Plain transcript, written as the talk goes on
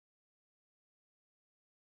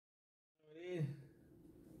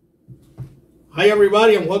Hi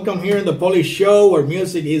everybody and welcome here in the Polish Show where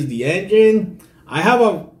music is the engine. I have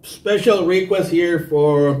a special request here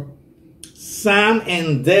for Sam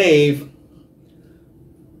and Dave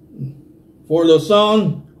for the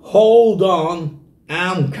song Hold On,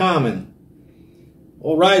 I'm Coming.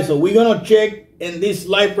 Alright, so we're gonna check in this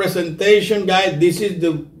live presentation, guys. This is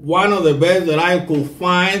one of the best that I could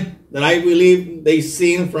find, that I believe they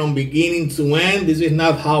sing from beginning to end. This is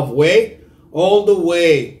not halfway, all the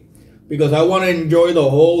way. Because I want to enjoy the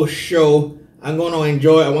whole show. I want to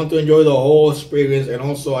enjoy the whole experience, and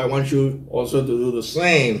also I want you also to do the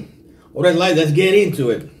same. Alright, let's get into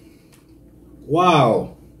it.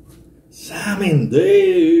 Wow. Sam and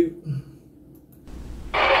Dave.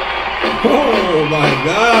 Oh my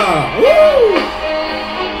God. Woo!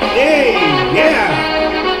 Hey, yeah.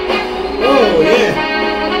 Oh yeah.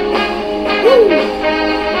 Woo!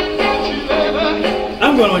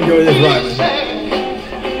 I'm gonna enjoy this ride, man.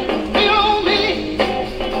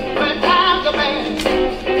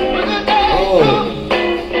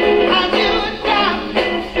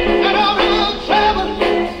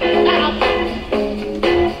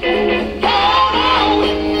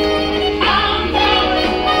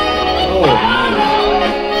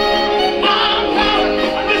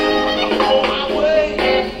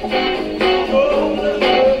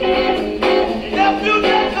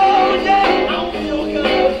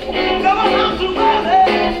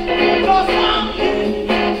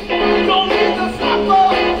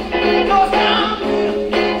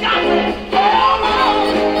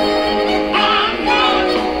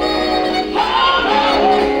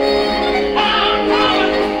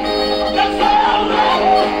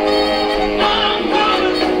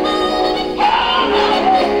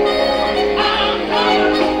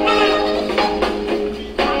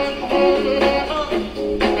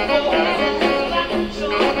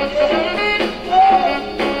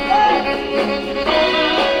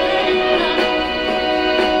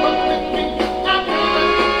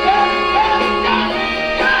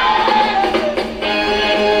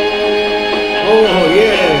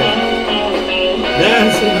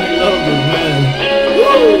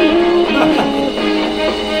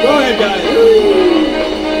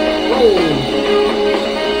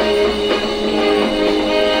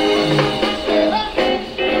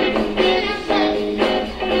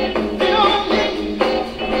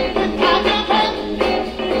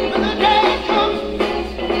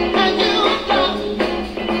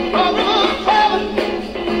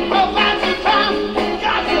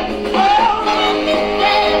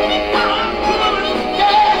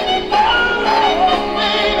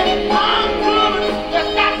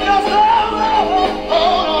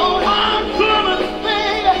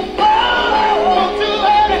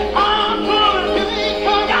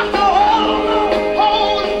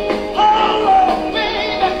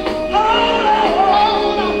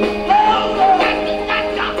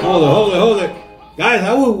 Hold it. Guys,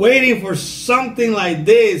 I was waiting for something like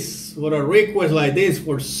this, for a request like this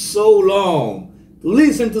for so long. To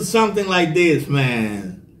listen to something like this,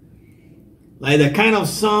 man. Like the kind of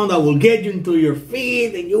song that will get you into your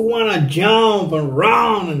feet and you want to jump and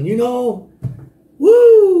run and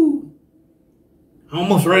woo! I'm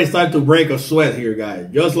almost ready to start to break a sweat here, guys.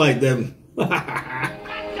 Just like them. Oh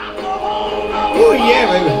yeah,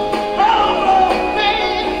 baby.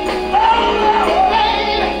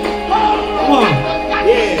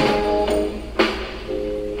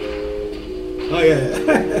 Oh yeah.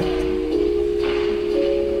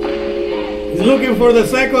 He's looking for the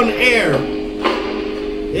second air.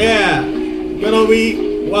 Yeah. Gonna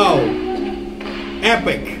be, wow,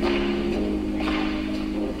 epic.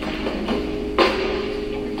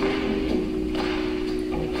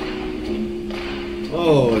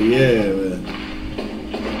 Oh yeah, man.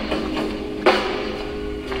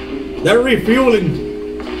 They're refueling.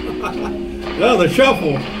 Oh, the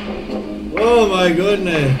shuffle. Oh my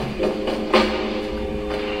goodness.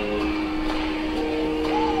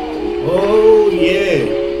 Oh yeah.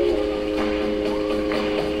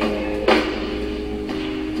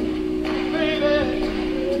 Baby,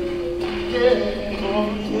 yeah, oh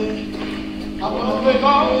yeah. I wanna thank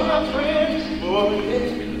all my friends, oh yeah,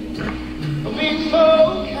 for being so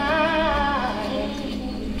kind.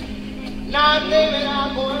 Now, David,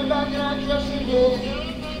 I'm going back and I trust you, yeah.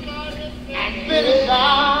 And finish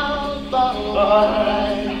out bottle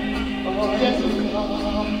right. Oh yes, we are.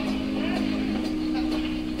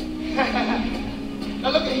 Now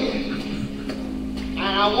look at here. And I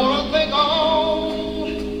want to thank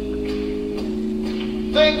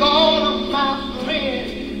all of my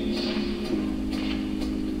friends.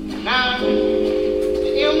 Now, the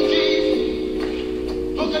MG,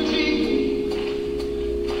 Booker T,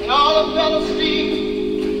 and all little fella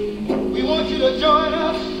Steve, we want you to join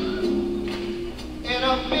us in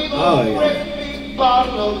a big old great big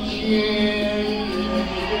bottle of gin.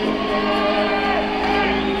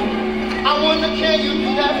 I wonder, can you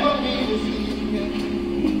do that for me this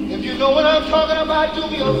evening? If you know what I'm talking about, do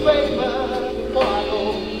me a favor before I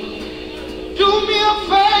go. Do me a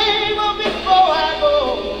favor before I go.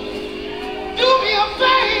 Do me a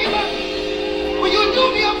favor. Will you do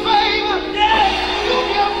me a favor? Yeah. Do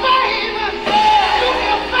me a favor. Yeah. Do me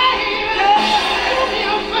a favor. Yeah. Do me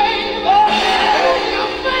a favor. Yeah. Do me a favor. Yeah. Do me a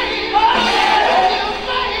favor. Yeah.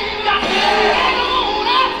 Stand on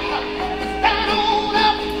up. Stand on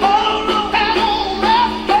up. Hold on. Stand on up.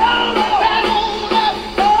 Hold on. Stand on up.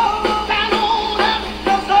 Hold on. Stand on up.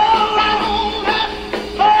 Stand on up.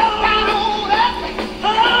 Stand on up.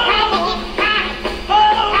 Have a good time.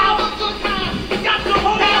 Have a good time. Got to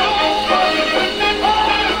hold on.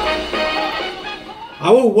 I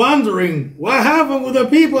was wondering what happened with the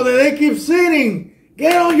people that they keep singing.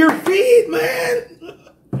 Get on your feet, man.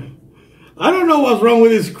 I don't know what's wrong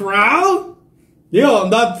with this crowd. Yo, on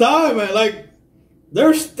that time, man, like,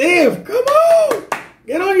 they're stiff. Come on.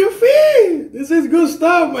 Get on your feet. This is good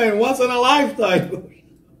stuff, man. Once in a lifetime.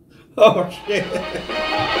 Oh, shit.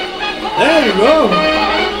 There you go.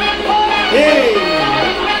 Hey.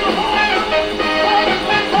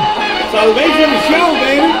 Salvation show,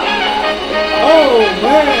 baby. Oh,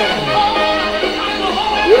 man.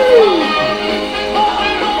 Woo.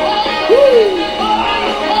 Woo.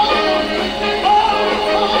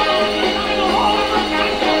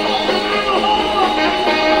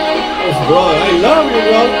 Yes, bro. I love you,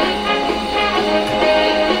 bro.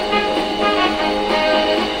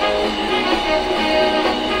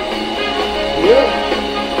 Yeah.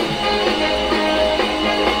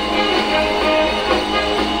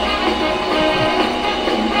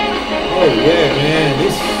 Oh yeah, man,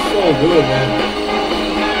 this is so good, man.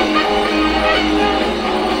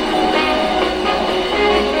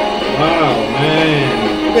 Wow, man.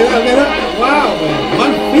 Look at that. Wow, man.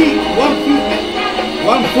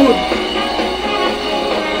 1 foot.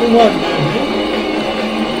 Too much, man.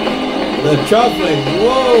 The shuffling,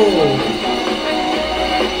 whoa.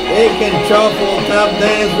 They can shuffle, tap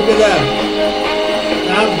dance, look at that.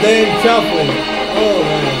 Tap dance shuffling. Oh,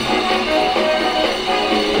 man.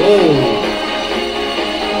 Oh.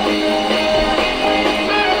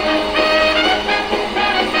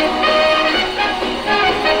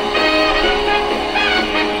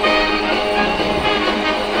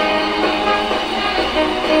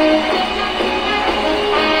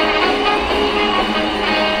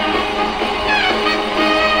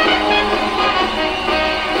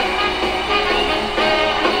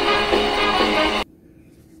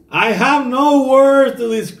 I have no words to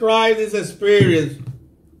describe this experience.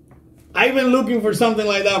 I've been looking for something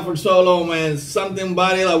like that for so long, man. Something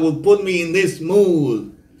that will put me in this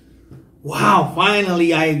mood. Wow,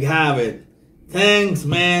 finally I have it. Thanks,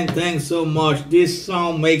 man. Thanks so much. This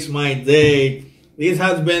song makes my day. This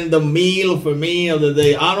has been the meal for me of the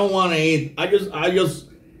day. I don't want to eat. I just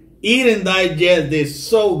eat and digest this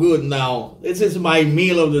so good now. This is my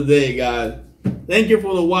meal of the day, guys. Thank you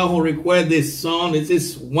for the one who requested this song. This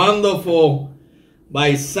is wonderful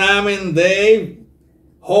by SamandDave.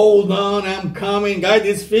 Hold on, I'm coming. Guys,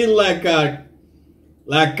 this feels like a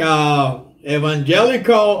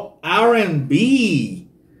evangelical R&B,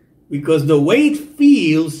 because the way it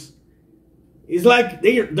feels is like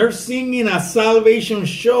they're singing a salvation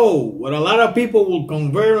show where a lot of people will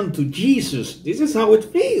convert onto Jesus. This is how it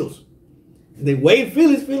feels. The way it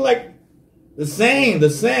feels like the same,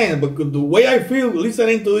 but the way I feel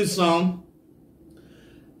listening to this song,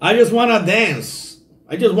 I just want to dance.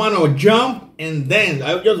 I just want to jump and dance.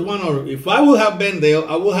 I just want to, if I would have been there,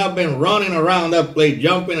 I would have been running around that place,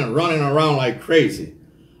 jumping and running around like crazy.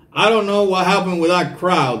 I don't know what happened with that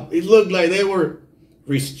crowd. It looked like they were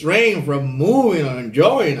restrained from moving or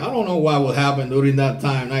enjoying. I don't know what would happen during that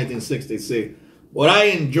time, 1966. But I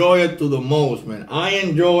enjoy it to the most, man. I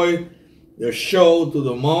enjoy the show to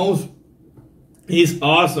the most. He's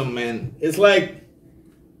awesome, man. It's like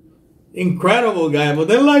incredible guy. But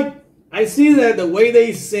they're like, I see that the way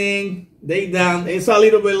they sing, they dance, it's a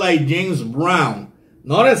little bit like James Brown.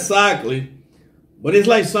 Not exactly, but it's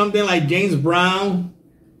like something like James Brown.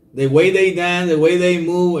 The way they dance, the way they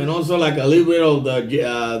move, and also like a little bit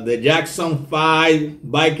of the Jackson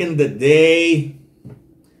 5 back in the day.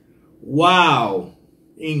 Wow.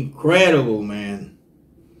 Incredible, man.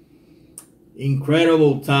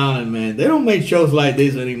 Incredible talent, man. They don't make shows like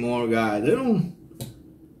this anymore, guys. They don't.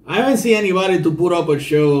 I haven't seen anybody to put up a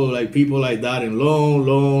show like people like that in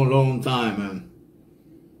long time, man.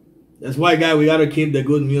 That's why, guys, we gotta keep the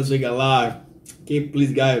good music alive.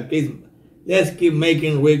 Please, guys, please, let's keep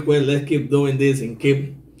making requests. Let's keep doing this and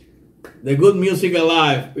keep the good music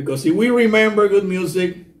alive. Because if we remember good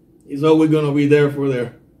music, it's always gonna be there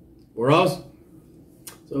for us.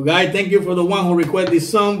 So, guys, thank you for the one who requested this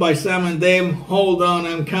song by SamandDave. Hold on,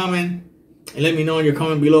 I'm coming. And let me know in your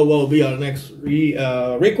comment below what will be our next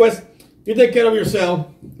request. You take care of yourself,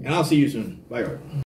 and I'll see you soon. Bye, guys.